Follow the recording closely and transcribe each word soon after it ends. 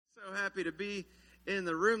happy to be in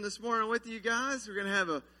the room this morning with you guys. We're going to have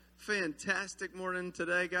a fantastic morning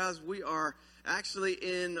today, guys. We are actually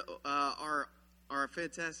in our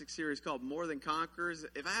fantastic series called More Than Conquerors.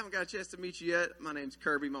 If I haven't got a chance to meet you yet, my name's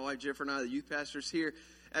Kirby. My wife Jennifer and I are the youth pastors here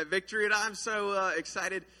at Victory, and I'm so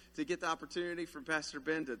excited to get the opportunity for Pastor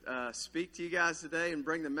Ben to speak to you guys today and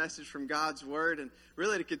bring the message from God's Word, and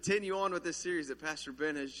really to continue on with this series that Pastor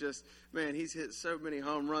Ben has just, man, he's hit so many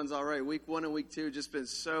home runs already. Week 1 and week 2 just been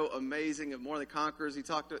so amazing of More Than Conquerors. He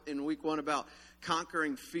talked in week 1 about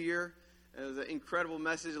conquering fear. It was an incredible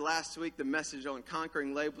message. Last week, the message on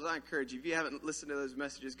conquering labels. I encourage you, if you haven't listened to those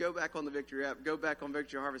messages, go back on the Victory app, go back on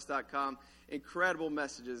victoryharvest.com. Incredible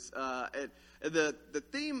messages. The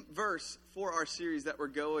theme verse for our series that we're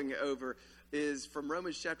going over is from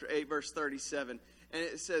Romans chapter 8, verse 37. And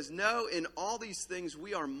it says, "No, in all these things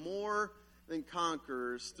we are more than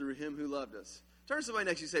conquerors through him who loved us." Turn to somebody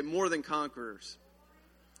next to you and say, "More than conquerors."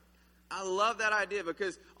 I love that idea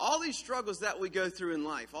because all these struggles that we go through in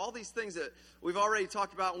life, all these things that we've already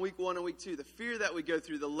talked about in week 1 and week 2, the fear that we go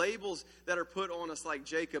through, the labels that are put on us like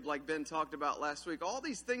Jacob, like Ben talked about last week, all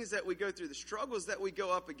these things that we go through, the struggles that we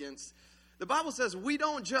go up against, the Bible says we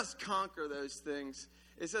don't just conquer those things.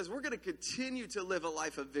 It says we're going to continue to live a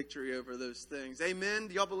life of victory over those things. Amen?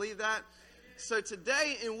 Do y'all believe that? So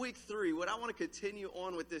today in week 3, what I want to continue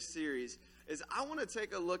on with this series is I want to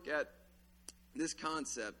take a look at this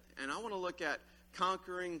concept, and I want to look at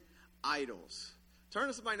conquering idols. Turn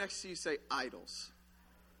to somebody next to you and say idols.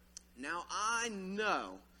 Now, I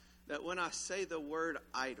know that when I say the word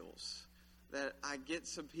idols, that I get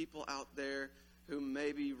some people out there who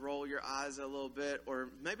maybe roll your eyes a little bit, or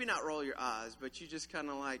maybe not roll your eyes, but you just kind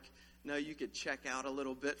of like, no, you could check out a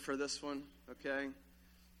little bit for this one, okay?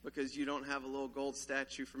 Because you don't have a little gold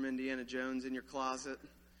statue from Indiana Jones in your closet.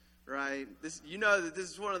 Right? You know that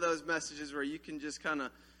this is one of those messages where you can just kind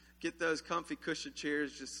of get those comfy cushion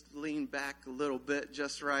chairs, just lean back a little bit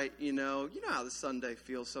just right, you know how the Sunday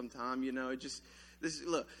feels sometime,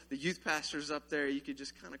 look, the youth pastors up there, you could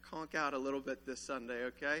just kind of conk out a little bit this Sunday,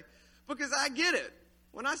 okay? Because I get it.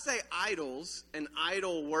 When I say idols and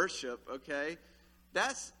idol worship, okay,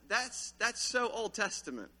 that's so Old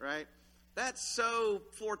Testament, right? That's so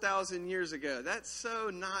 4,000 years ago. That's so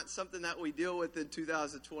not something that we deal with in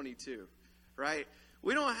 2022, right?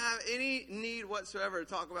 We don't have any need whatsoever to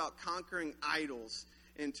talk about conquering idols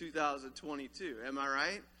in 2022. Am I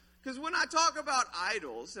right? Because when I talk about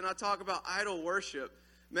idols and I talk about idol worship,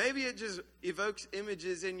 maybe it just evokes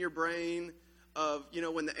images in your brain of,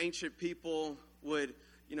 when the ancient people would,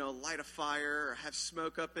 light a fire or have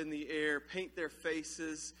smoke up in the air, paint their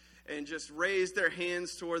faces, and just raise their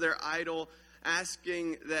hands toward their idol,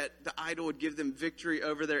 asking that the idol would give them victory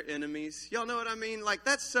over their enemies. Y'all know what I mean? Like,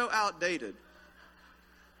 that's so outdated.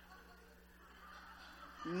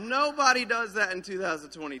 Nobody does that in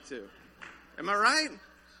 2022. Am I right?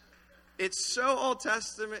 It's so Old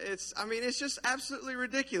Testament. It's just absolutely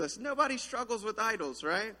ridiculous. Nobody struggles with idols,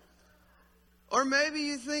 right? Or maybe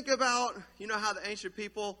you think about, how the ancient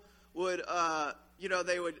people would,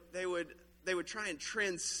 they would try and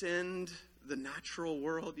transcend the natural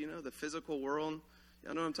world, the physical world.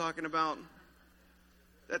 Y'all know what I'm talking about?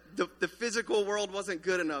 That the physical world wasn't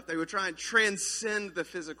good enough. They would try and transcend the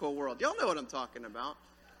physical world. Y'all know what I'm talking about.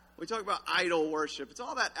 We talk about idol worship. It's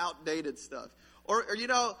all that outdated stuff. Or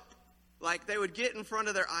like they would get in front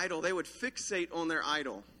of their idol. They would fixate on their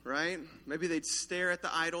idol, right? Maybe they'd stare at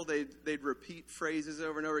the idol. They'd repeat phrases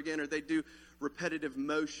over and over again, or they'd do repetitive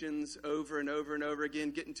motions over and over and over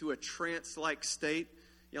again, get into a trance-like state.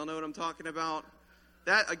 Y'all know what I'm talking about?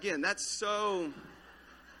 That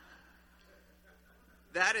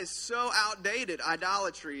is so outdated.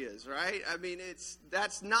 Idolatry is, right?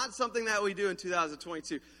 That's not something that we do in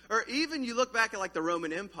 2022. Or even you look back at like the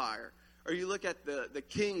Roman Empire, or you look at the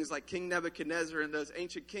kings like King Nebuchadnezzar and those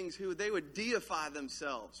ancient kings who they would deify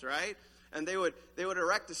themselves, right? And they would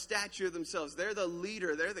erect a statue of themselves. They're the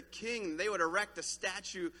leader. They're the king. They would erect a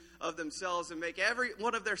statue of themselves and make every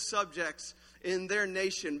one of their subjects in their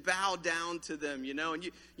nation bow down to them,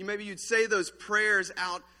 And maybe you'd say those prayers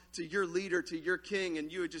out to your leader, to your king,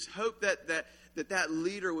 and you would just hope that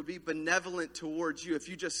leader would be benevolent towards you if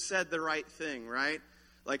you just said the right thing, right?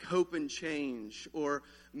 Like hope and change or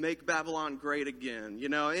make Babylon great again.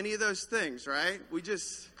 Any of those things, right?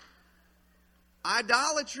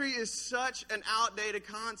 Idolatry is such an outdated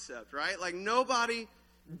concept, right? Like nobody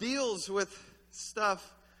deals with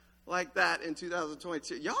stuff like that in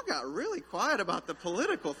 2022. Y'all got really quiet about the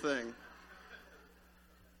political thing.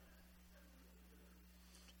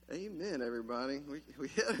 Amen, everybody. We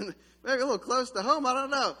hit maybe a little close to home. I don't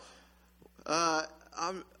know.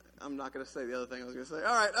 I'm not going to say the other thing I was going to say.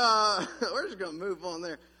 All right, we're just going to move on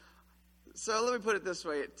there. So let me put it this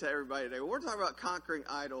way to everybody today. When we're talking about conquering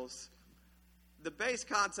idols, the base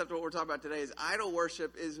concept of what we're talking about today is idol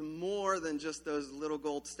worship is more than just those little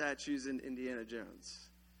gold statues in Indiana Jones.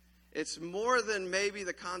 It's more than maybe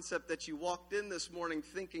the concept that you walked in this morning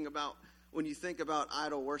thinking about when you think about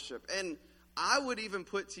idol worship. And I would even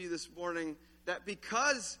put to you this morning that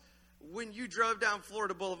because when you drove down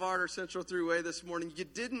Florida Boulevard or Central Thruway this morning, you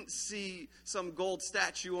didn't see some gold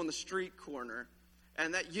statue on the street corner,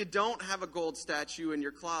 and that you don't have a gold statue in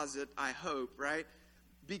your closet, I hope, right?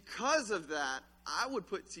 Because of that, I would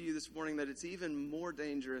put to you this morning that it's even more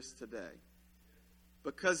dangerous today.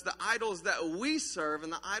 Because the idols that we serve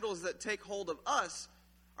and the idols that take hold of us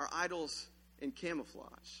are idols in camouflage.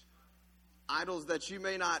 Idols that you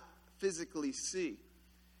may not physically see.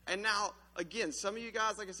 And now, again, some of you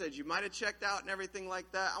guys, like I said, you might have checked out and everything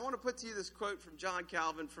like that. I want to put to you this quote from John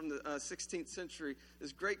Calvin from the 16th century,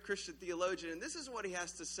 this great Christian theologian. And this is what he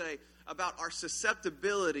has to say about our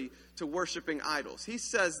susceptibility to worshiping idols. He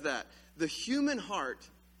says that the human heart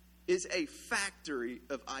is a factory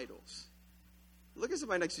of idols. Look at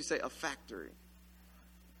somebody next to you, say, a factory.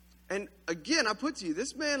 And again, I put to you,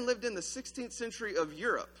 this man lived in the 16th century of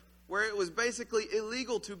Europe, where it was basically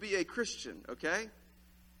illegal to be a Christian, okay?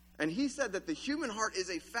 And he said that the human heart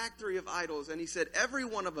is a factory of idols. And he said every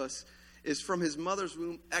one of us is from his mother's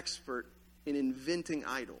womb expert in inventing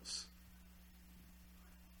idols.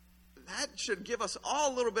 That should give us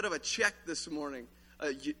all a little bit of a check this morning.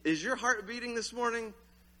 Is your heart beating this morning?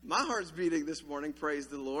 My heart's beating this morning, praise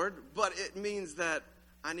the Lord. But it means that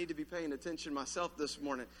I need to be paying attention myself this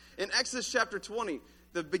morning. In Exodus chapter 20,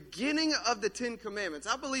 the beginning of the Ten Commandments,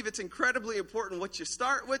 I believe it's incredibly important what you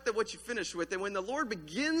start with and what you finish with. And when the Lord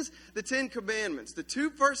begins the Ten Commandments, the two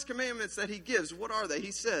first commandments that he gives, what are they?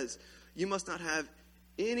 He says, you must not have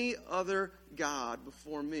any other God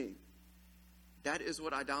before me. That is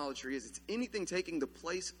what idolatry is. It's anything taking the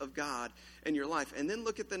place of God in your life. And then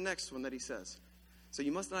look at the next one that he says. So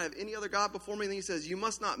you must not have any other God before me. And then he says, you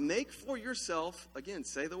must not make for yourself, again,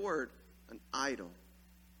 say the word, an idol.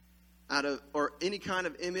 Out of, or any kind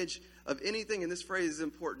of image of anything, and this phrase is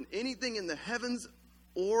important, anything in the heavens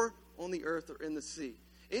or on the earth or in the sea.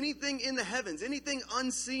 Anything in the heavens, anything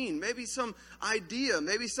unseen, maybe some idea,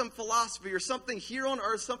 maybe some philosophy or something here on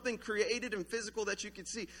earth, something created and physical that you can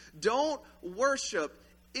see. Don't worship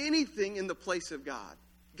anything in the place of God.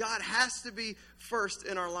 God has to be first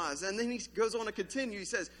in our lives. And then he goes on to continue. He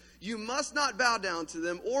says, you must not bow down to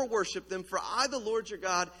them or worship them, for I, the Lord your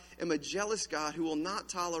God, am a jealous God who will not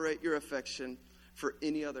tolerate your affection for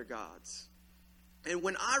any other gods. And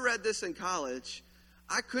when I read this in college,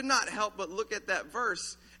 I could not help but look at that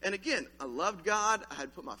verse. And again, I loved God. I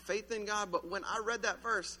had put my faith in God. But when I read that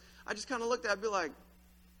verse, I just kind of looked at it and be like,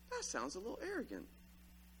 that sounds a little arrogant.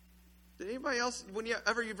 Did anybody else,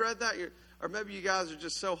 whenever you've read that, or maybe you guys are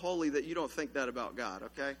just so holy that you don't think that about God,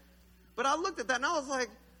 okay? But I looked at that and I was like,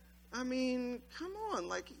 I mean, come on,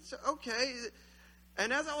 like, okay.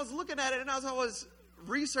 And as I was looking at it and as I was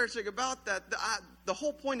researching about that, the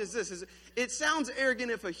whole point is this, is it sounds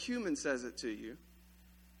arrogant if a human says it to you,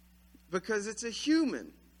 because it's a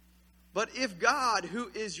human. But if God, who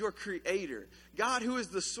is your creator, God who is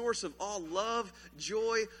the source of all love,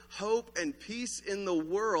 joy, hope, and peace in the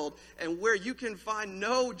world, and where you can find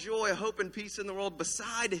no joy, hope, and peace in the world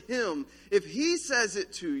beside him, if he says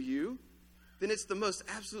it to you, then it's the most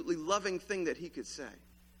absolutely loving thing that he could say.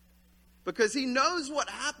 Because he knows what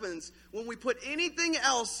happens when we put anything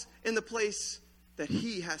else in the place that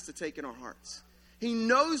he has to take in our hearts. He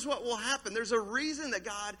knows what will happen. There's a reason that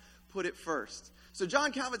God put it first. So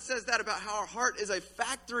John Calvin says that about how our heart is a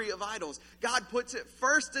factory of idols. God puts it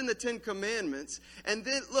first in the Ten Commandments. And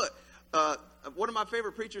then, look, one of my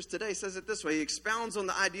favorite preachers today says it this way. He expounds on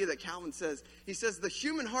the idea that Calvin says. He says, the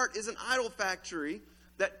human heart is an idol factory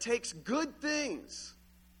that takes good things.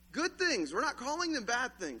 Good things. We're not calling them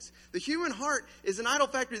bad things. The human heart is an idol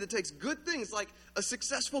factory that takes good things like a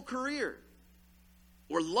successful career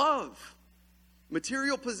or love,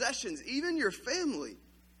 material possessions, even your family.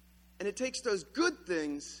 And it takes those good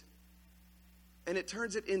things and it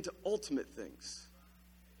turns it into ultimate things.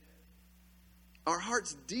 Our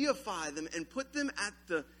hearts deify them and put them at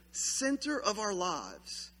the center of our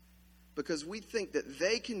lives because we think that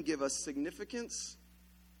they can give us significance,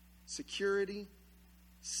 security,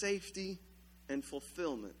 safety, and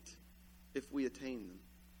fulfillment if we attain them.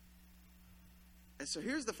 And so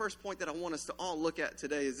here's the first point that I want us to all look at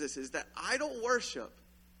today is this, is that idol worship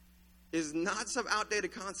is not some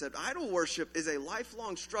outdated concept. Idol worship is a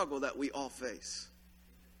lifelong struggle that we all face.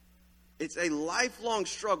 It's a lifelong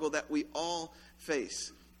struggle that we all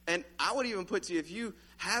face. And I would even put to you, if you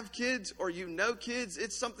have kids or you know kids,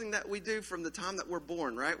 it's something that we do from the time that we're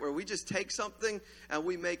born, right? Where we just take something and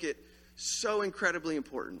we make it so incredibly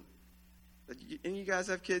important. And you guys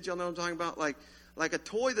have kids, y'all know what I'm talking about? Like a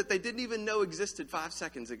toy that they didn't even know existed 5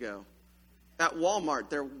 seconds ago. At Walmart,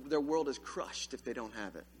 their world is crushed if they don't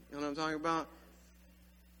have it. You know what I'm talking about?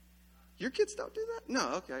 Your kids don't do that?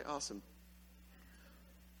 No, okay, awesome.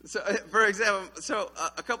 So, for example,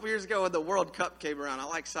 a couple years ago when the World Cup came around, I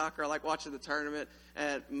like soccer, I like watching the tournament,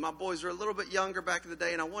 and my boys were a little bit younger back in the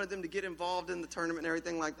day, and I wanted them to get involved in the tournament and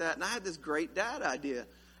everything like that, and I had this great dad idea,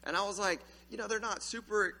 and I was like, they're not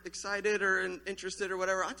super excited or interested or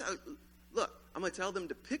whatever. Look, I'm going to tell them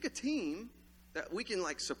to pick a team that we can,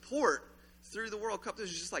 support through the World Cup. This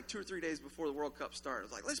was just 2 or 3 days before the World Cup started. I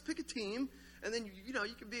was like, let's pick a team, and then, you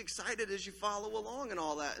can be excited as you follow along and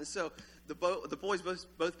all that. And so the boys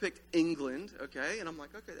both picked England, okay? And I'm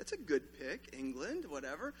like, okay, that's a good pick, England,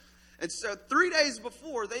 whatever. And so 3 days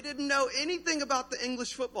before, they didn't know anything about the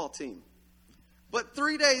English football team. But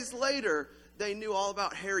 3 days later, they knew all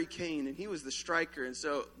about Harry Kane, and he was the striker. And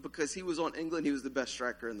so because he was on England, he was the best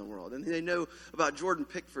striker in the world. And they know about Jordan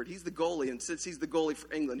Pickford. He's the goalie, and since he's the goalie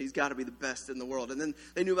for England, he's got to be the best in the world. And then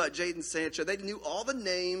they knew about Jadon Sancho. They knew all the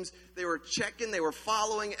names. They were checking. They were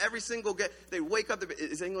following every single game. They wake up.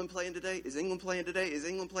 Is England playing today? Is England playing today? Is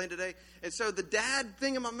England playing today? And so the dad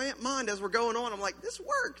thing in my mind as we're going on, I'm like, this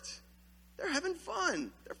worked. They're having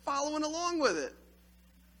fun. They're following along with it.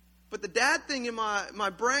 But the dad thing in my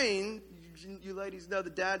brain, you ladies know the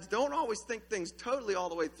dads don't always think things totally all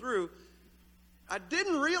the way through. I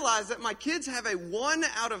didn't realize that my kids have a 1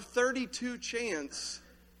 out of 32 chance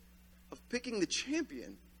of picking the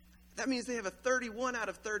champion. That means they have a 31 out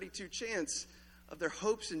of 32 chance of their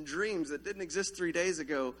hopes and dreams that didn't exist 3 days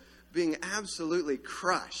ago being absolutely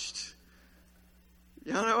crushed.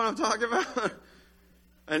 Y'all know what I'm talking about?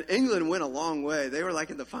 And England went a long way. They were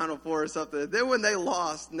in the Final Four or something. Then when they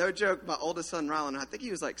lost, no joke, my oldest son, Rylan, I think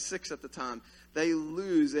he was 6 at the time, they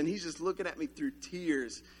lose. And he's just looking at me through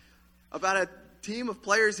tears about a team of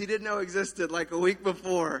players he didn't know existed a week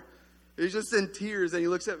before. He's just in tears. And he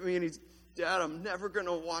looks at me and he's, Dad, I'm never going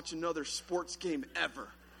to watch another sports game ever.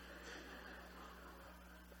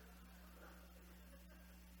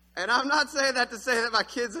 And I'm not saying that to say that my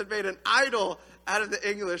kids had made an idol out of the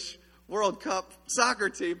English World Cup soccer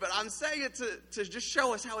team, but I'm saying it to just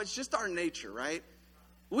show us how it's just our nature, right?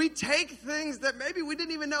 We take things that maybe we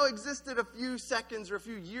didn't even know existed a few seconds or a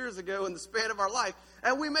few years ago in the span of our life,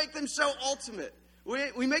 and we make them so ultimate.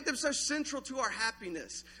 We make them so central to our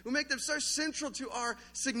happiness. We make them so central to our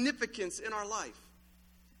significance in our life.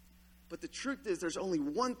 But the truth is, there's only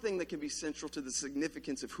one thing that can be central to the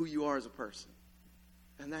significance of who you are as a person,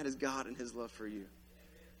 and that is God and His love for you.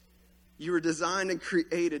 You were designed and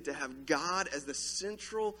created to have God as the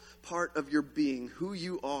central part of your being, who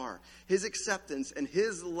you are. His acceptance and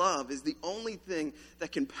His love is the only thing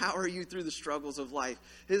that can power you through the struggles of life.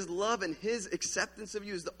 His love and His acceptance of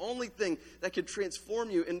you is the only thing that can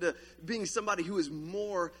transform you into being somebody who is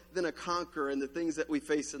more than a conqueror in the things that we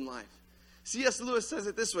face in life. C.S. Lewis says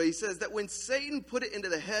it this way. He says that when Satan put it into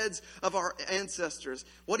the heads of our ancestors,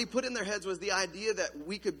 what he put in their heads was the idea that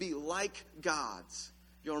we could be like gods.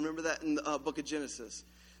 You'll remember that in the book of Genesis.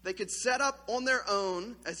 They could set up on their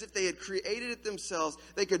own as if they had created it themselves.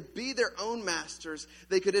 They could be their own masters.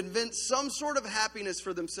 They could invent some sort of happiness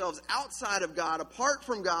for themselves outside of God, apart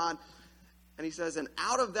from God. And he says, and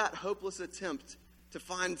out of that hopeless attempt to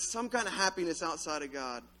find some kind of happiness outside of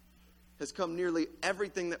God has come nearly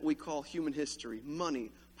everything that we call human history: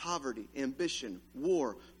 money, poverty, ambition,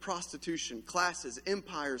 war, prostitution, classes,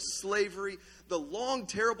 empires, slavery, the long,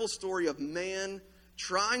 terrible story of man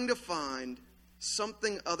trying to find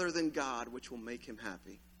something other than God which will make him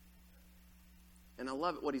happy. And I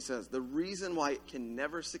love it what he says. The reason why it can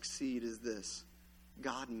never succeed is this: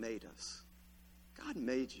 God made us. God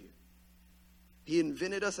made you. He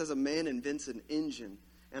invented us as a man invents an engine.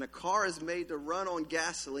 And a car is made to run on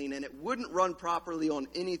gasoline, and it wouldn't run properly on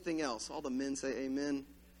anything else. All the men say amen.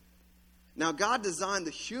 Now, God designed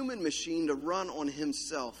the human machine to run on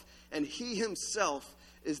Himself, and He Himself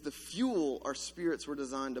is the fuel our spirits were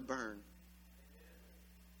designed to burn.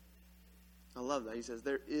 I love that. He says,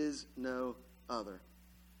 there is no other.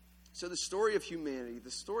 So the story of humanity, the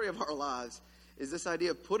story of our lives, is this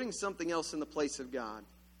idea of putting something else in the place of God.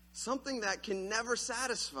 Something that can never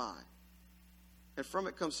satisfy. And from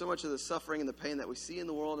it comes so much of the suffering and the pain that we see in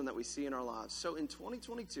the world and that we see in our lives. So in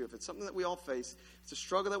 2022, if it's something that we all face, it's a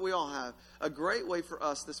struggle that we all have, a great way for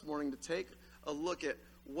us this morning to take a look at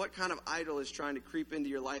what kind of idol is trying to creep into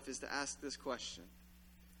your life is to ask this question.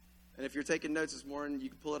 And if you're taking notes this morning, you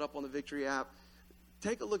can pull it up on the Victory app.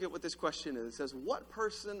 take a look at what this question is. It says, what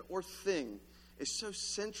person or thing is so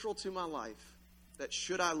central to my life that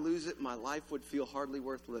should I lose it, my life would feel hardly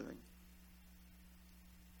worth living?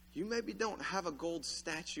 You maybe don't have a gold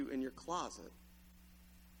statue in your closet,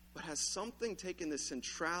 but has something taken the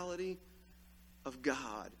centrality of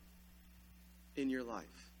God in your life?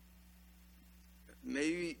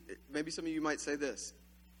 Maybe some of you might say this: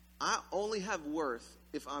 I only have worth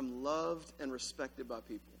if I'm loved and respected by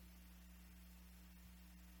people.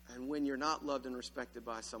 And when you're not loved and respected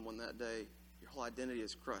by someone that day, your whole identity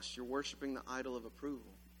is crushed. You're worshiping the idol of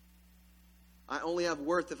approval. I only have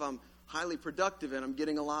worth if I'm highly productive and I'm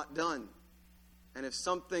getting a lot done. And if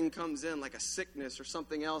something comes in, like a sickness or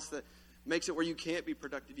something else that makes it where you can't be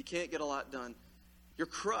productive, you can't get a lot done, you're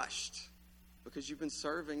crushed because you've been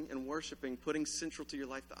serving and worshiping, putting central to your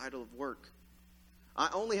life the idol of work. I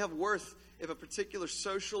only have worth if a particular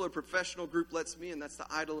social or professional group lets me in. That's the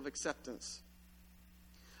idol of acceptance.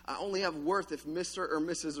 I only have worth if Mr. or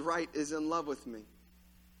Mrs. Right is in love with me.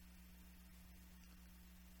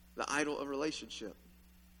 The idol of relationship.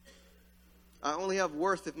 I only have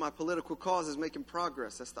worth if my political cause is making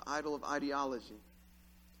progress. That's the idol of ideology.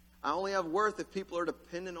 I only have worth if people are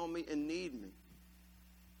dependent on me and need me.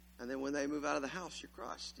 And then when they move out of the house, you're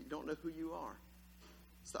crushed. You don't know who you are.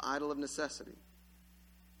 It's the idol of necessity.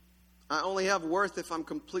 I only have worth if I'm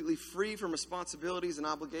completely free from responsibilities and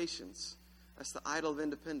obligations. That's the idol of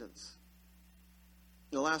independence.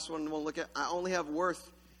 And the last one we'll look at, I only have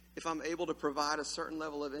worth if I'm able to provide a certain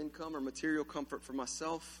level of income or material comfort for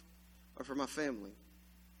myself or for my family.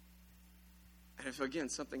 And if, again,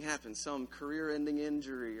 something happens, some career-ending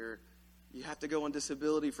injury, or you have to go on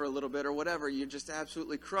disability for a little bit or whatever, you're just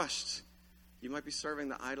absolutely crushed. You might be serving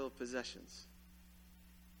the idol of possessions.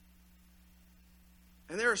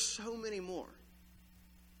 And there are so many more.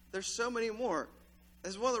 There's so many more.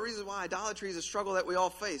 That's one of the reasons why idolatry is a struggle that we all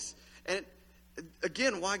face. And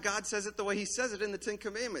again, why God says it the way he says it in the Ten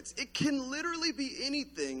Commandments. It can literally be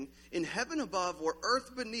anything in heaven above or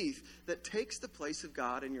earth beneath that takes the place of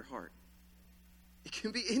God in your heart. It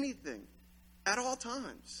can be anything at all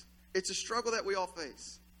times. It's a struggle that we all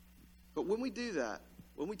face. But when we do that,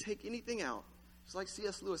 when we take anything out, it's like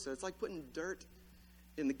C.S. Lewis said, it's like putting dirt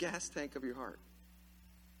in the gas tank of your heart.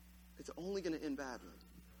 It's only going to end badly.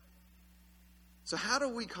 So how do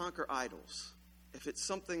we conquer idols? If it's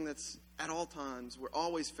something that's at all times, we're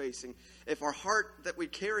always facing. If our heart that we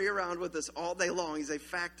carry around with us all day long is a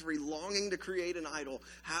factory longing to create an idol,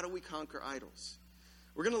 how do we conquer idols?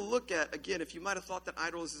 We're going to look at, again, if you might have thought that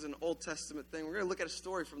idols is an Old Testament thing, we're going to look at a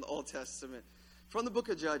story from the Old Testament, from the book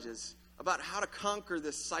of Judges, about how to conquer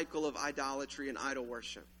this cycle of idolatry and idol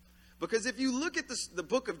worship. Because if you look at the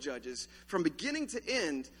book of Judges, from beginning to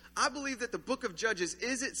end, I believe that the book of Judges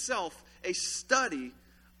is itself a study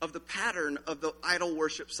of the pattern of the idol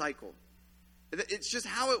worship cycle. It's just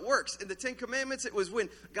how it works. In the Ten Commandments, it was when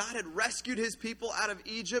God had rescued his people out of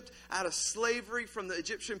Egypt, out of slavery from the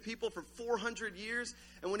Egyptian people for 400 years.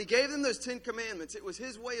 And when he gave them those 10 Commandments, it was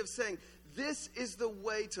his way of saying, this is the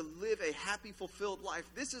way to live a happy, fulfilled life.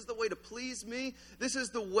 This is the way to please me. This is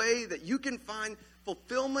the way that you can find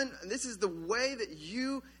fulfillment. And this is the way that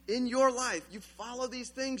you, in your life, you follow these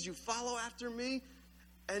things. You follow after me.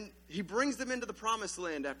 And he brings them into the promised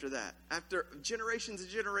land after that. After generations and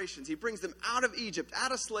generations, he brings them out of Egypt,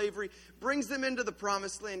 out of slavery, brings them into the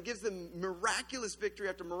promised land, gives them miraculous victory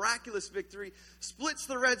after miraculous victory, splits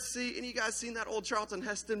the Red Sea. Any of you guys seen that old Charlton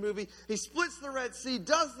Heston movie? He splits the Red Sea,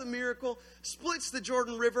 does the miracle, splits the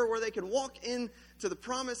Jordan River where they can walk into the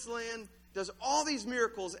promised land, does all these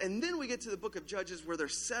miracles, and then we get to the book of Judges where they're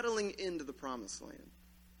settling into the promised land.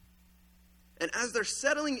 And as they're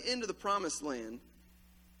settling into the promised land,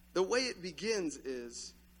 the way it begins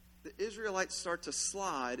is the Israelites start to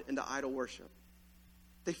slide into idol worship.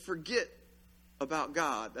 They forget about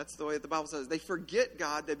God. That's the way the Bible says. They forget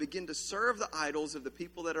God. They begin to serve the idols of the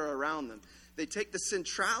people that are around them. They take the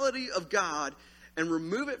centrality of God and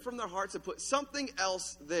remove it from their hearts and put something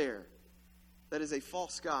else there that is a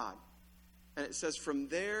false God. And it says from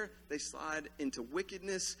there they slide into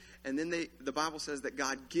wickedness, and then the Bible says that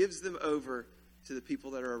God gives them over to the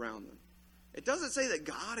people that are around them. It doesn't say that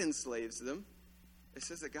God enslaves them. It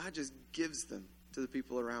says that God just gives them to the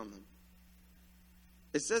people around them.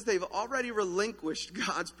 It says they've already relinquished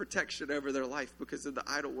God's protection over their life because of the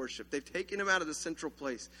idol worship. They've taken him out of the central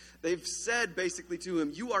place. They've said basically to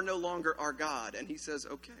him, you are no longer our God. And he says,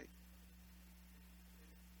 okay.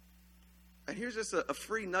 And here's just a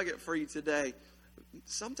free nugget for you today.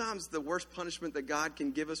 Sometimes the worst punishment that God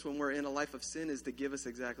can give us when we're in a life of sin is to give us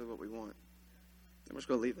exactly what we want. I'm just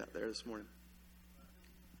going to leave that there this morning.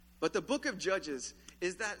 But the book of Judges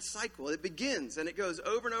is that cycle. It begins and it goes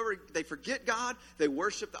over and over. They forget God. They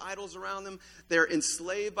worship the idols around them. They're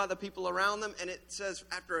enslaved by the people around them. And it says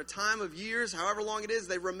after a time of years, however long it is,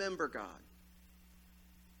 they remember God.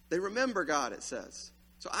 They remember God, it says.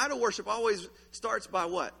 So idol worship always starts by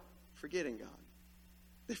what? Forgetting God.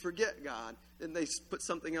 They forget God, then they put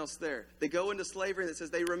something else there. They go into slavery, and it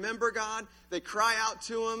says they remember God, they cry out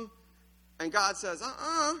to Him, and God says,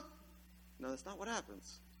 No, that's not what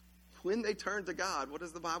happens. When they turn to God, what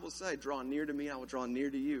does the Bible say? Draw near to me, I will draw near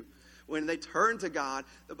to you. When they turn to God,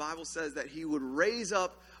 the Bible says that He would raise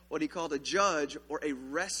up what He called a judge or a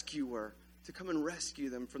rescuer to come and rescue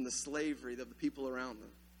them from the slavery of the people around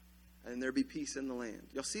them. And there'd be peace in the land.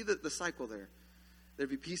 You'll see the cycle there. There'd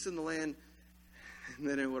be peace in the land, and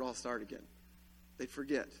then it would all start again. They'd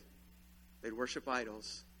forget. They'd worship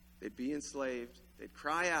idols. They'd be enslaved. They'd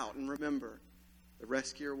cry out and remember. The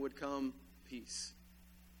rescuer would come, peace.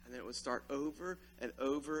 And then it would start over and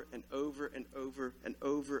over and over and over and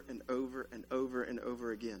over and over and over and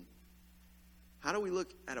over again. How do we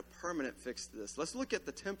look at a permanent fix to this? Let's look at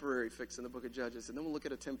the temporary fix in the book of Judges, and then we'll look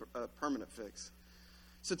at a permanent fix.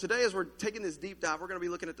 So today, as we're taking this deep dive, we're going to be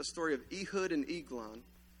looking at the story of Ehud and Eglon.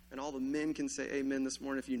 And all the men can say amen this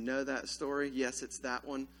morning if you know that story. Yes, it's that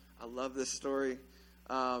one. I love this story.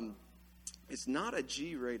 It's not a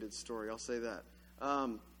G-rated story, I'll say that.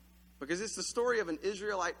 Because it's the story of an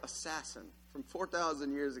Israelite assassin from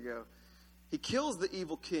 4,000 years ago. He kills the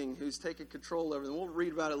evil king who's taken control over them. We'll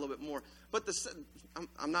read about it a little bit more. But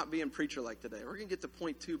I'm not being preacher-like today. We're going to get to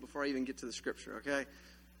point 2 before I even get to the scripture, okay?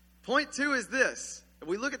 Point 2 is this. If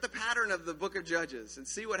we look at the pattern of the book of Judges and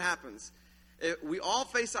see what happens, we all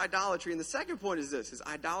face idolatry. And the second point is this, is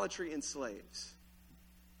idolatry enslaves.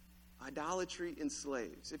 Idolatry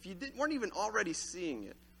enslaves. If you weren't even already seeing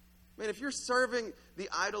it, man, if you're serving the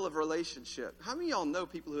idol of relationship, how many of y'all know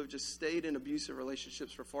people who have just stayed in abusive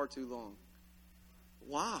relationships for far too long?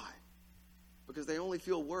 Why? Because they only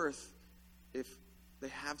feel worth if they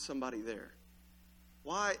have somebody there.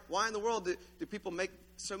 Why in the world do people make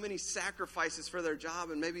so many sacrifices for their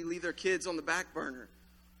job and maybe leave their kids on the back burner?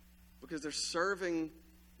 Because they're serving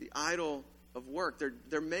the idol of work.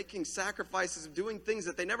 They're making sacrifices, doing things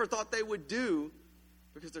that they never thought they would do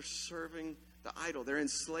because they're serving the idol. They're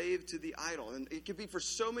enslaved to the idol. And it could be for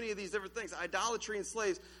so many of these different things. Idolatry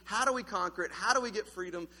enslaves. How do we conquer it? How do we get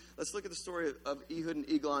freedom? Let's look at the story of Ehud and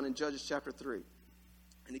Eglon in Judges chapter 3.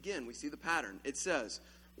 And again, we see the pattern. It says,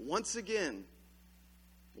 once again,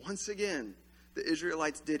 the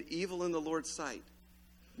Israelites did evil in the Lord's sight,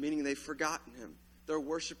 meaning they've forgotten Him. They're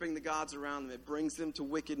worshiping the gods around them. It brings them to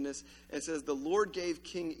wickedness. And it says, the Lord gave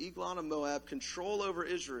King Eglon of Moab control over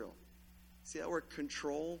Israel. See that word,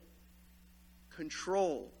 control?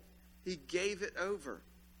 Control. He gave it over.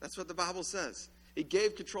 That's what the Bible says. He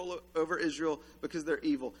gave control over Israel because they're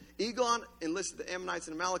evil. Eglon enlisted the Ammonites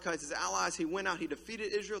and Amalekites as allies. He went out. He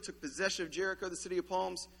defeated Israel, took possession of Jericho, the city of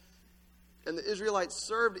palms. And the Israelites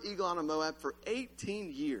served Eglon of Moab for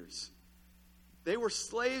 18 years. They were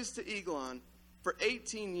slaves to Eglon for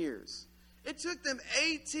 18 years. It took them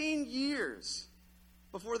 18 years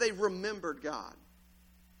before they remembered God.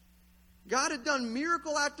 God had done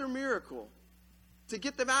miracle after miracle to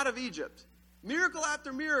get them out of Egypt. Miracle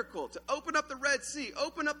after miracle to open up the Red Sea,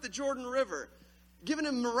 open up the Jordan River, giving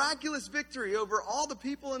them miraculous victory over all the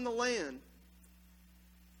people in the land.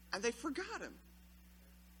 And they forgot Him.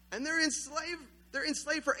 And they're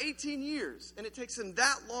enslaved for 18 years. And it takes them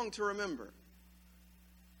that long to remember.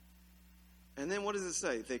 And then what does it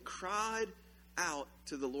say? They cried out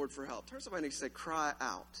to the Lord for help. Turn to somebody and say, cry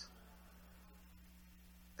out.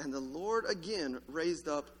 And the Lord again raised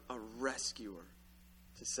up a rescuer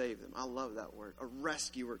to save them. I love that word. A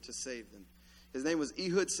rescuer to save them. His name was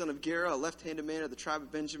Ehud, son of Gera, a left-handed man of the tribe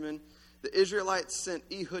of Benjamin. The Israelites sent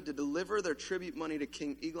Ehud to deliver their tribute money to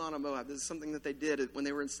King Eglon of Moab. This is something that they did when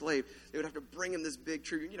they were enslaved. They would have to bring him this big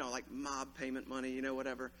tribute, like mob payment money,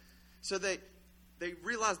 whatever. So they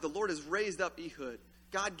realized the Lord has raised up Ehud.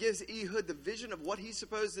 God gives Ehud the vision of what he's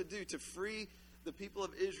supposed to do to free the people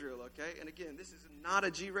of Israel, okay? And again, this is not a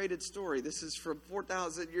G-rated story. This is from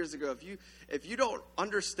 4,000 years ago. If you don't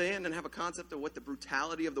understand and have a concept of what the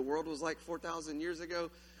brutality of the world was like 4,000 years ago,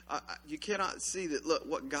 you cannot see that, look,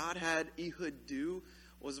 what God had Ehud do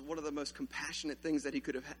was one of the most compassionate things that He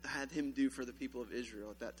could have had him do for the people of Israel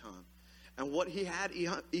at that time. And what he had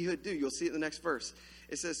Ehud do, you'll see it in the next verse.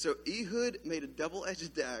 It says, so Ehud made a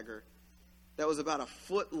double-edged dagger that was about 1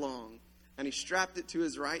 foot long, and he strapped it to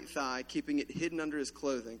his right thigh, keeping it hidden under his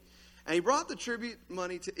clothing. And he brought the tribute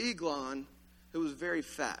money to Eglon, who was very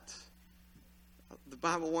fat. The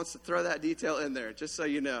Bible wants to throw that detail in there, just so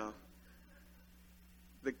you know.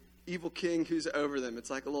 evil king who's over them. It's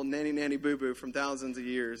like a little nanny boo-boo from thousands of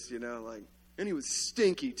years, like, and he was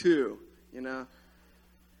stinky too,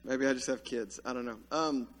 Maybe I just have kids. I don't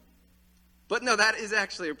know. But no, that is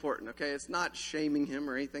actually important, okay? It's not shaming him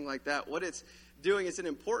or anything like that. What it's doing is an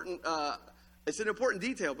important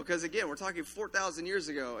detail because, again, we're talking 4,000 years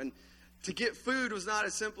ago, and to get food was not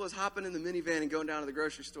as simple as hopping in the minivan and going down to the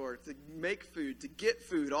grocery store. To make food, to get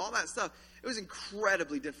food, all that stuff, it was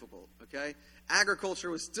incredibly difficult, okay? Agriculture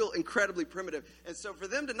was still incredibly primitive. And so for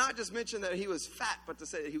them to not just mention that he was fat, but to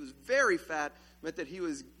say that he was very fat meant that he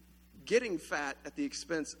was getting fat at the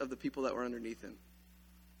expense of the people that were underneath him.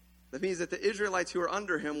 That means that the Israelites who were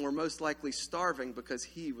under him were most likely starving because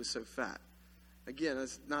he was so fat. Again,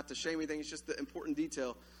 it's not to shame anything. It's just the important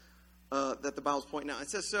detail that the Bible's pointing out. It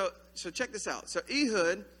says, so check this out. So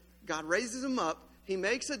Ehud, God raises him up. He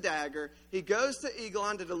makes a dagger. He goes to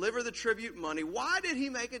Eglon to deliver the tribute money. Why did he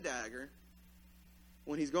make a dagger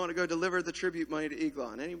when he's going to go deliver the tribute money to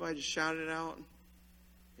Eglon? Anybody just shout it out?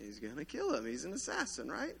 He's going to kill him. He's an assassin,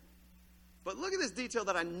 right? But look at this detail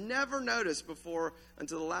that I never noticed before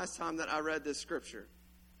until the last time that I read this scripture.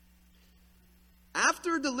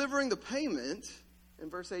 After delivering the payment, in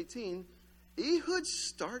verse 18, Ehud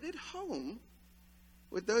started home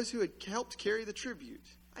with those who had helped carry the tribute.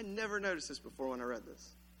 I never noticed this before when I read this.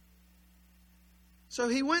 So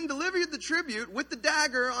he went and delivered the tribute with the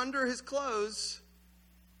dagger under his clothes,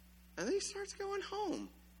 and then he starts going home.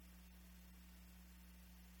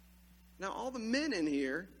 Now, all the men in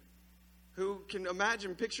here who can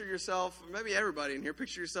picture yourself, maybe everybody in here,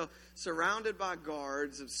 picture yourself surrounded by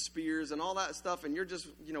guards of spears and all that stuff, and you're just,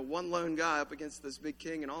 one lone guy up against this big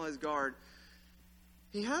king and all his guard.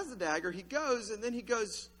 He has the dagger, he goes, and then he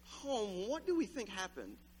goes home. What do we think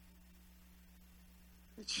happened?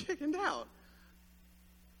 He chickened out.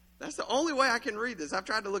 That's the only way I can read this. I've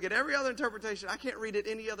tried to look at every other interpretation. I can't read it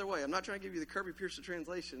any other way. I'm not trying to give you the Kirby Pearson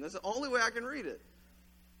translation. That's the only way I can read it.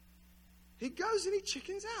 He goes and he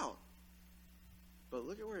chickens out. But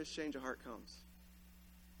look at where his change of heart comes.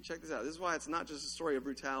 Check this out. This is why it's not just a story of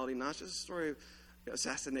brutality, not just a story of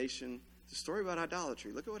assassination. It's a story about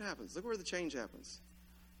idolatry. Look at what happens. Look where the change happens.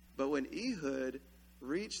 But when Ehud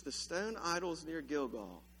reached the stone idols near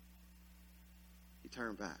Gilgal, he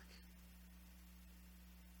turned back.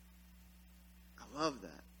 I love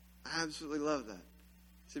that. I absolutely love that.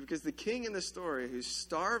 See, because the king in the story who's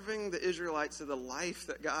starving the Israelites of the life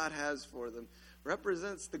that God has for them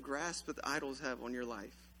represents the grasp that the idols have on your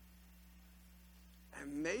life.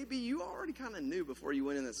 And maybe you already kind of knew before you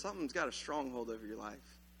went in that something's got a stronghold over your life.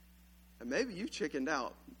 And maybe you chickened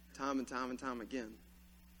out time and time and time again.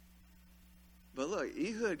 But look,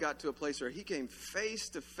 Ehud got to a place where he came face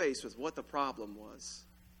to face with what the problem was.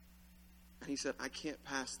 And he said, I can't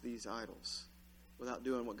pass these idols without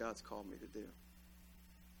doing what God's called me to do.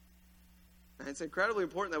 And it's incredibly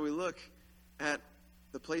important that we look at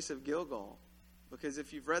the place of Gilgal. Because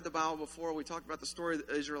if you've read the Bible before, we talked about the story of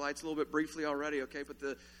the Israelites a little bit briefly already, okay? But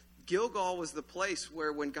the Gilgal was the place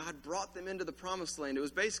where when God brought them into the promised land, it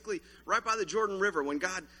was basically right by the Jordan River. When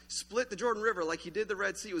God split the Jordan River like he did the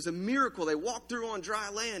Red Sea, it was a miracle. They walked through on dry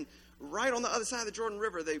land. Right on the other side of the Jordan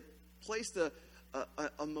River, they placed a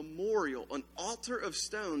memorial, an altar of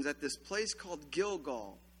stones at this place called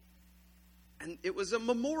Gilgal. And it was a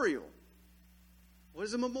memorial. What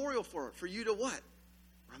is a memorial for? For you to what?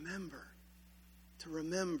 Remember. To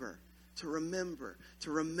remember, to remember,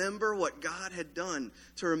 to remember what God had done,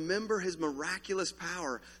 to remember his miraculous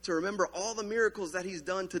power, to remember all the miracles that he's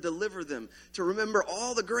done to deliver them, to remember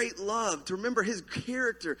all the great love, to remember his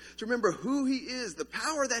character, to remember who he is, the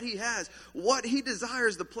power that he has, what he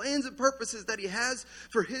desires, the plans and purposes that he has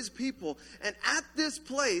for his people. And at this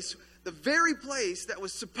place, the very place that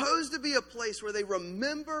was supposed to be a place where they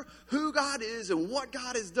remember who God is and what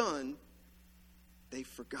God has done, they've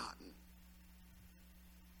forgotten.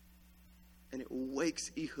 And it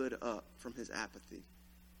wakes Ehud up from his apathy.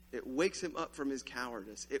 It wakes him up from his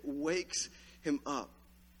cowardice. It wakes him up.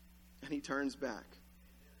 And he turns back.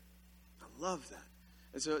 I love that.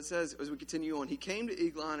 And so it says, as we continue on, he came to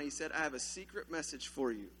Eglon and he said, I have a secret message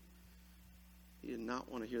for you. He did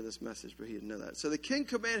not want to hear this message, but he didn't know that. So the king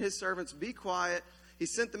commanded his servants, be quiet. He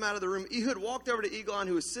sent them out of the room. Ehud walked over to Eglon,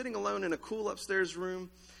 who was sitting alone in a cool upstairs room.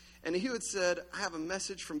 And Ehud said, I have a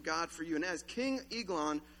message from God for you. And as King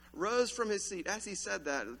Eglon rose from his seat, as he said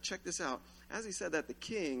that, check this out, as he said that, the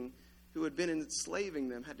king who had been enslaving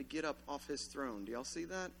them had to get up off his throne. Do y'all see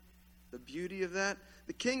that? The beauty of that?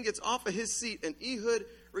 The king gets off of his seat, and Ehud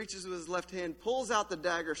reaches with his left hand, pulls out the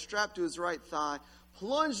dagger strapped to his right thigh,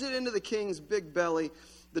 plunged it into the king's big belly.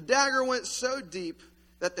 The dagger went so deep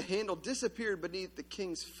that the handle disappeared beneath the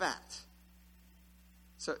king's fat.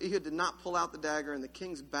 So Ehud did not pull out the dagger, and the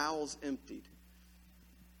king's bowels emptied.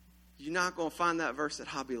 You're not going to find that verse at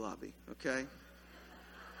Hobby Lobby, okay?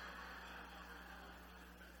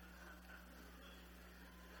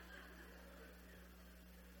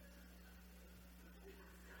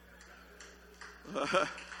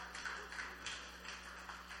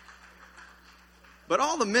 But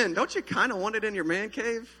all the men, don't you kind of want it in your man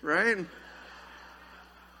cave, right? You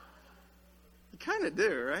kind of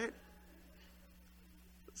do, right?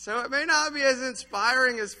 So it may not be as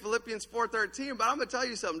inspiring as Philippians 4:13, but I'm going to tell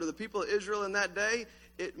you something. To the people of Israel in that day,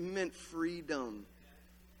 it meant freedom.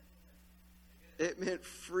 It meant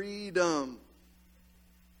freedom.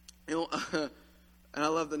 And I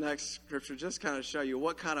love the next scripture, just kind of show you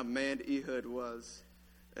what kind of man Ehud was.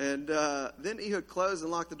 And then Ehud closed and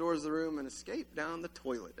locked the doors of the room and escaped down the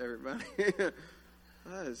toilet, everybody.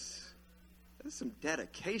 That's some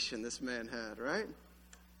dedication this man had, right?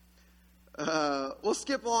 We'll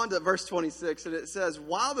skip on to verse 26, and it says,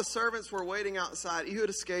 while the servants were waiting outside, Ehud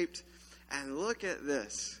escaped, and look at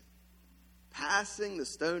this. Passing the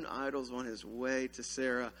stone idols on his way to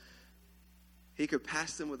Sarah, he could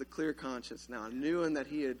pass them with a clear conscience now, knowing that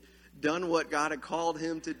he had done what God had called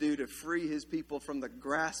him to do to free his people from the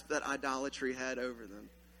grasp that idolatry had over them.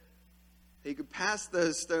 He could pass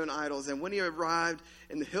those stone idols, and when he arrived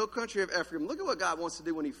in the hill country of Ephraim, look at what God wants to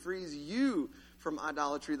do when he frees you from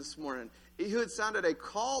idolatry this morning. Ehud sounded a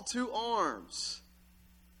call to arms,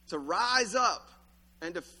 to rise up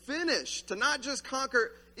and to finish, to not just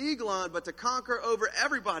conquer Eglon, but to conquer over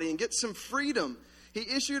everybody and get some freedom. He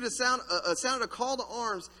issued a call to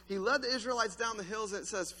arms. He led the Israelites down the hills, and it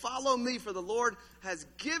says, follow me, for the Lord has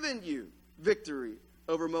given you victory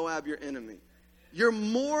over Moab, your enemy. You're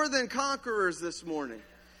more than conquerors this morning.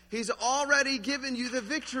 He's already given you the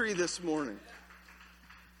victory this morning.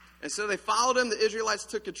 And so they followed him. The Israelites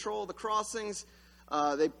took control of the crossings.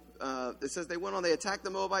 It says they went on, they attacked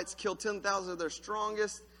the Moabites, killed 10,000 of their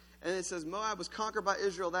strongest. And it says Moab was conquered by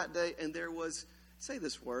Israel that day, and there was, say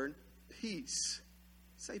this word, peace.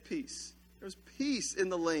 Say peace. There was peace in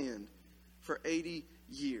the land for 80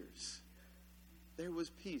 years. There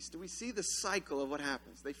was peace. Do we see the cycle of what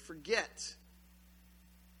happens? They forget.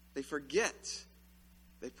 They forget.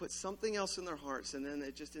 They put something else in their hearts, and then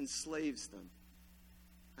it just enslaves them.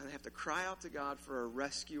 And they have to cry out to God for a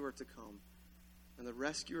rescuer to come. And the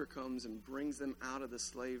rescuer comes and brings them out of the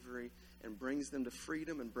slavery and brings them to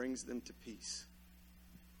freedom and brings them to peace.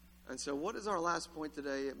 And so what is our last point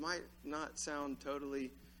today? It might not sound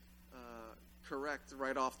totally correct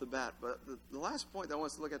right off the bat, but the last point that I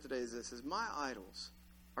want us to look at today is this, is my idols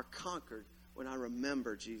are conquered when I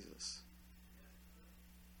remember Jesus.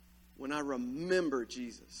 When I remember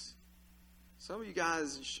Jesus. Some of you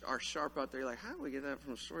guys are sharp out there. You're like, how do we get that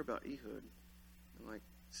from a story about Ehud? And like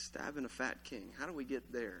stabbing a fat king. How do we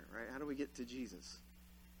get there, right? How do we get to Jesus?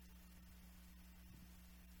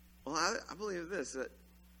 Well, I believe this, that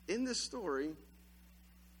in this story,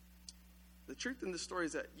 the truth in this story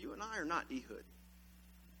is that you and I are not Ehud.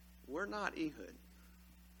 We're not Ehud.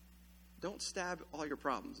 Don't stab all your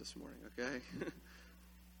problems this morning, okay?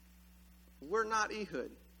 We're not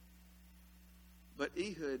Ehud. But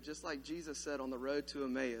Ehud, just like Jesus said on the road to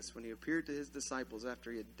Emmaus, when he appeared to his disciples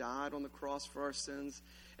after he had died on the cross for our sins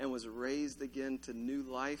and was raised again to new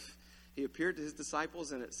life, he appeared to his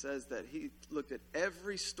disciples, and it says that he looked at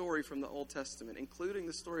every story from the Old Testament, including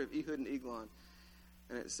the story of Ehud and Eglon.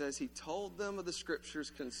 And it says he told them of the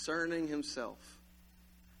scriptures concerning himself.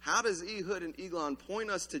 How does Ehud and Eglon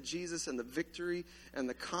point us to Jesus and the victory and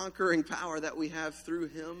the conquering power that we have through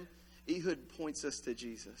him? Ehud points us to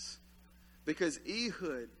Jesus. Because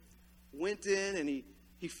Ehud went in and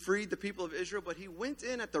he freed the people of Israel, but he went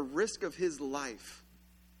in at the risk of his life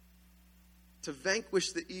to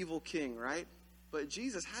vanquish the evil king, right? But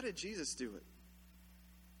Jesus, how did Jesus do it?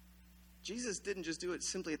 Jesus didn't just do it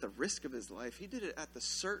simply at the risk of his life. He did it at the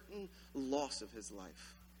certain loss of his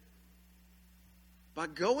life. By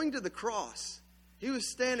going to the cross, he was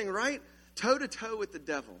standing right toe-to-toe with the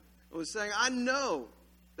devil and was saying, I know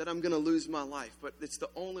that I'm going to lose my life, but it's the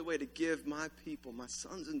only way to give my people, my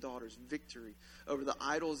sons and daughters, victory over the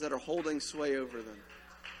idols that are holding sway over them.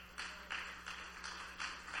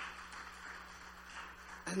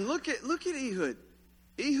 And look at Ehud.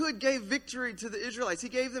 Ehud gave victory to the Israelites. He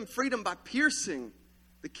gave them freedom by piercing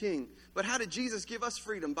the king. But how did Jesus give us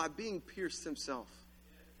freedom? By being pierced himself.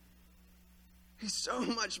 He's so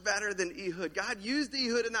much better than Ehud. God used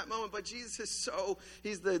Ehud in that moment, but Jesus is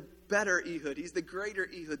he's the better Ehud. He's the greater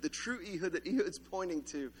Ehud, the true Ehud that Ehud's pointing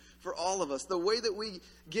to for all of us. The way that we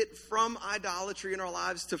get from idolatry in our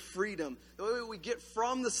lives to freedom. The way we get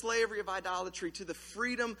from the slavery of idolatry to the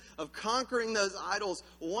freedom of conquering those idols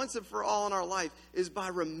once and for all in our life is by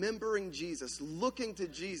remembering Jesus, looking to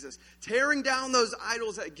Jesus, tearing down those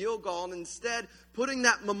idols at Gilgal, and instead putting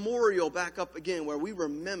that memorial back up again where we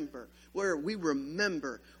remember. We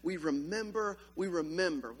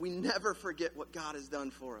never forget what God has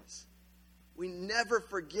done for us. We never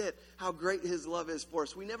forget how great his love is for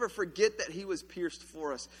us. We never forget that he was pierced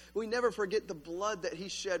for us. We never forget the blood that he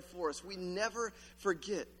shed for us. We never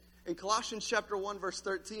forget. In Colossians chapter 1, verse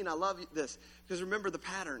 13, I love this, because remember the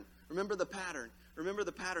pattern. Remember the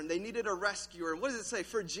pattern. They needed a rescuer. And what does it say?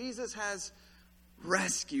 For Jesus has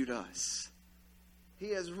rescued us. He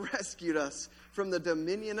has rescued us from the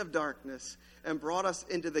dominion of darkness and brought us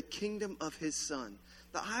into the kingdom of his Son.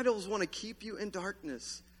 The idols want to keep you in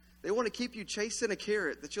darkness. They want to keep you chasing a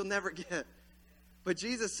carrot that you'll never get. But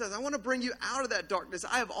Jesus says, I want to bring you out of that darkness.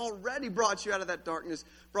 I have already brought you out of that darkness,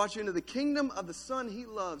 brought you into the kingdom of the Son he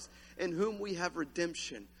loves, in whom we have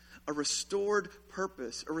redemption, a restored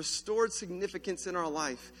purpose, a restored significance in our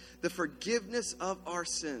life, the forgiveness of our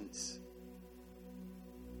sins.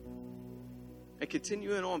 And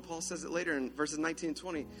continuing on, Paul says it later in verses 19 and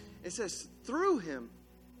 20. It says, through him,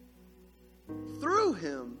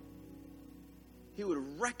 he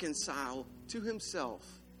would reconcile to himself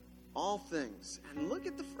all things. And look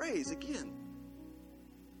at the phrase again.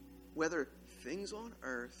 Whether things on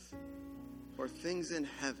earth or things in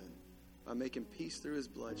heaven, by making peace through his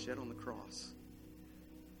blood shed on the cross.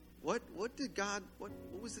 What was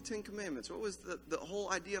the Ten Commandments? What was the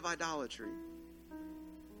whole idea of idolatry?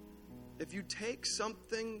 If you take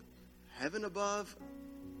something heaven above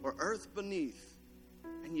or earth beneath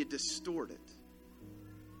and you distort it,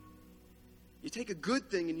 you take a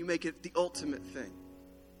good thing and you make it the ultimate thing.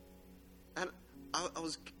 And I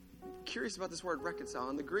was curious about this word reconcile.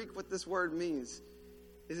 In the Greek, what this word means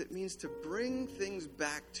is it means to bring things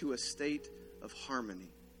back to a state of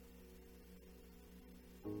harmony.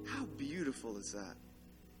 How beautiful is that?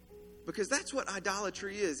 Because that's what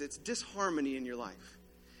idolatry is. It's disharmony in your life.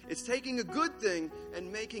 It's taking a good thing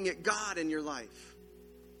and making it God in your life.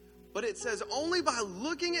 But it says only by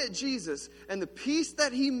looking at Jesus and the peace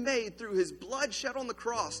that he made through his blood shed on the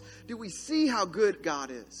cross do we see how good God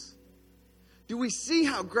is. Do we see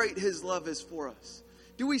how great his love is for us?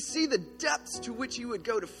 Do we see the depths to which he would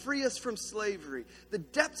go to free us from slavery? The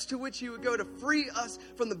depths to which he would go to free us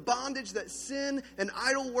from the bondage that sin and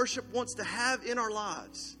idol worship wants to have in our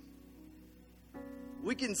lives?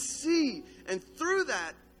 We can see, and through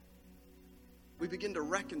that, we begin to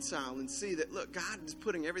reconcile and see that, look, God is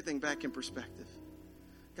putting everything back in perspective.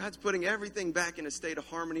 God's putting everything back in a state of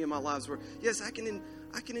harmony in my lives where, yes, I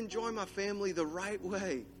can enjoy my family the right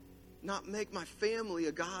way, not make my family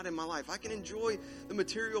a God in my life. I can enjoy the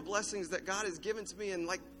material blessings that God has given to me. And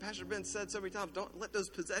like Pastor Ben said so many times, don't let those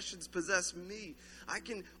possessions possess me.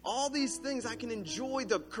 All these things I can enjoy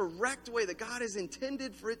the correct way that God has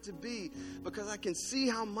intended for it to be, because I can see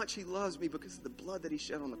how much he loves me because of the blood that he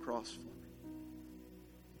shed on the cross for me.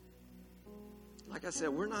 Like I said,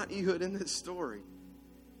 we're not Ehud in this story.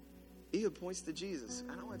 Ehud points to Jesus.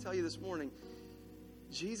 And I want to tell you this morning,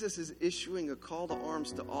 Jesus is issuing a call to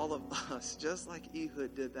arms to all of us, just like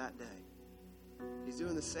Ehud did that day. He's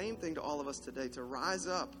doing the same thing to all of us today, to rise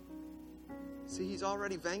up. See, he's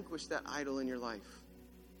already vanquished that idol in your life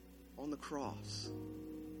on the cross.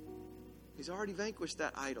 He's already vanquished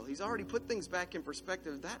that idol. He's already put things back in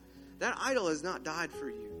perspective. That idol has not died for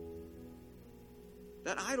you.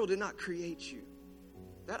 That idol did not create you.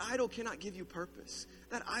 That idol cannot give you purpose.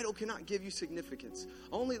 That idol cannot give you significance.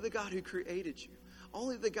 Only the God who created you.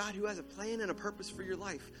 Only the God who has a plan and a purpose for your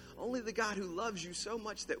life. Only the God who loves you so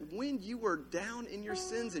much that when you were down in your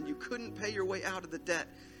sins and you couldn't pay your way out of the debt,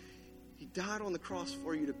 he died on the cross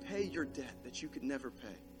for you to pay your debt that you could never pay.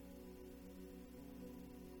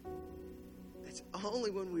 It's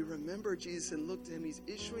only when we remember Jesus and look to him, he's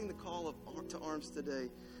issuing the call to arms today,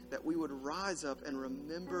 that we would rise up and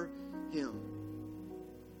remember him.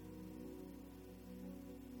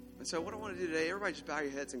 And so what I want to do today, everybody just bow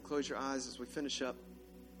your heads and close your eyes as we finish up.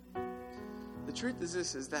 The truth is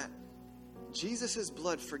this, is that Jesus'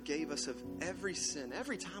 blood forgave us of every sin,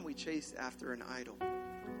 every time we chased after an idol.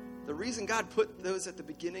 The reason God put those at the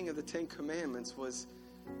beginning of the Ten Commandments was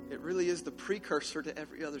it really is the precursor to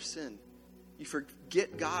every other sin. You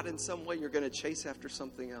forget God in some way, you're going to chase after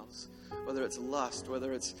something else. Whether it's lust,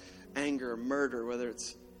 whether it's anger, murder, whether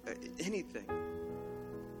it's anything.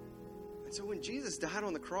 And so when Jesus died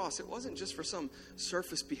on the cross, it wasn't just for some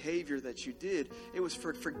surface behavior that you did. It was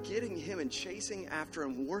for forgetting him and chasing after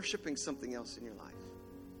and worshiping something else in your life.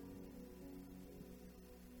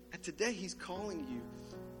 And today he's calling you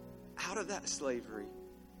out of that slavery.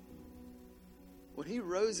 When he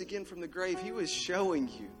rose again from the grave, he was showing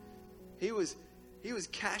you. He was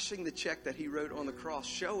cashing the check that he wrote on the cross,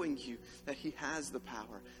 showing you that he has the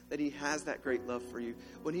power, that he has that great love for you.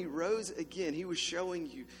 When he rose again, he was showing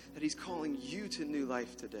you that he's calling you to new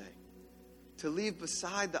life today. To leave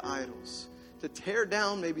beside the idols, to tear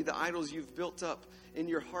down maybe the idols you've built up in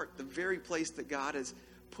your heart, the very place that God has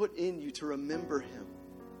put in you to remember him.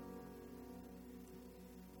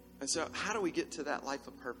 And so how do we get to that life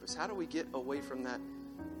of purpose? How do we get away from that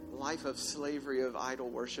life of slavery, of idol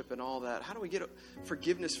worship and all that? How do we get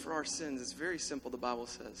forgiveness for our sins? It's very simple, the Bible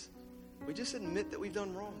says. We just admit that we've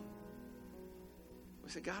done wrong.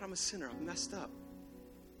 We say, God, I'm a sinner. I've messed up.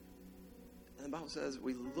 And the Bible says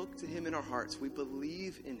we look to him in our hearts. We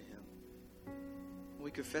believe in him.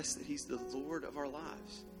 We confess that he's the Lord of our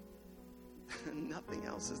lives. Nothing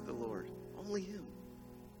else is the Lord. Only him.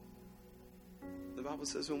 The Bible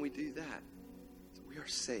says when we do that, we are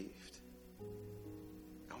saved.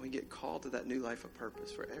 And we get called to that new life of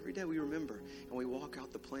purpose. For every day we remember and we walk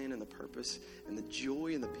out the plan and the purpose and the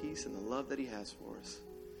joy and the peace and the love that he has for us.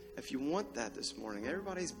 If you want that this morning,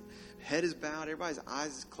 everybody's head is bowed, everybody's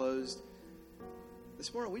eyes is closed.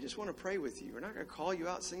 This morning we just want to pray with you. We're not going to call you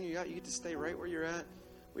out, sing you out. You get to stay right where you're at.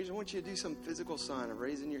 We just want you to do some physical sign of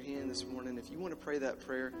raising your hand this morning. If you want to pray that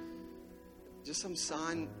prayer, just some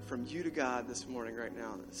sign from you to God this morning right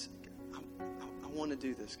now. I want to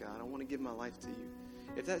do this, God. I want to give my life to you.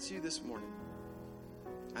 If that's you this morning,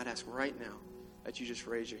 I'd ask right now that you just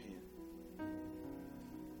raise your hand.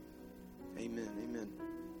 Amen. Amen.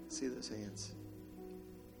 See those hands.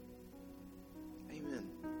 Amen.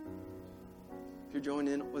 If you're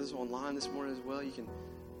joining in with us online this morning as well, you can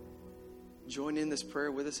join in this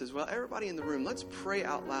prayer with us as well. Everybody in the room, let's pray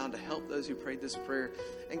out loud to help those who prayed this prayer.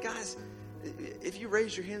 And guys, if you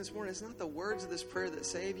raise your hand this morning, it's not the words of this prayer that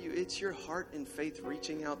save you. It's your heart and faith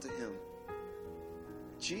reaching out to him.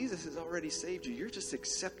 Jesus has already saved you. You're just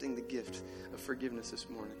accepting the gift of forgiveness this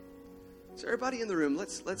morning. So everybody in the room,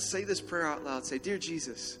 let's say this prayer out loud. Say, Dear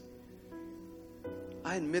Jesus,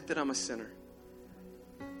 I admit that I'm a sinner.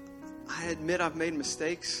 I admit I've made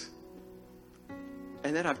mistakes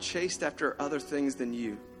and that I've chased after other things than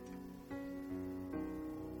you.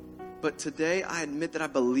 But today I admit that I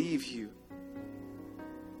believe you.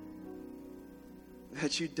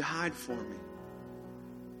 That you died for me,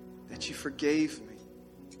 that you forgave me,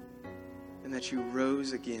 and that you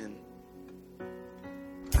rose again.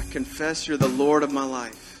 I confess you're the Lord of my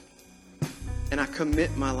life, and I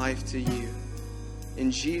commit my life to you.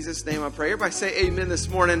 In Jesus' name I pray. Everybody say amen this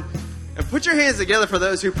morning, and put your hands together for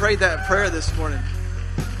those who prayed that prayer this morning.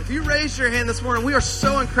 If you raised your hand this morning, we are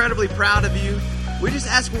so incredibly proud of you. We just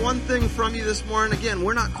ask one thing from you this morning. Again,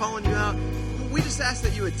 we're not calling you out. We just ask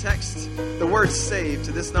that you would text the word SAVE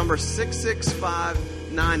to this number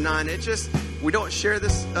 66599. We don't share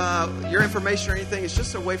this, your information or anything. It's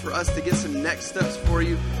just a way for us to get some next steps for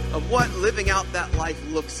you of what living out that life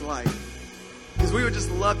looks like. Because we would just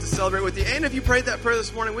love to celebrate with you. And if you prayed that prayer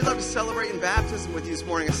this morning, we'd love to celebrate in baptism with you this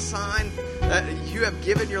morning. A sign that you have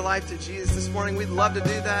given your life to Jesus this morning. We'd love to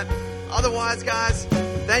do that. Otherwise, guys,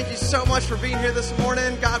 thank you so much for being here this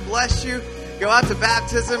morning. God bless you. Go out to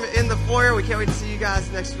baptism in the foyer. We can't wait to see you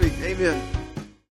guys next week. Amen.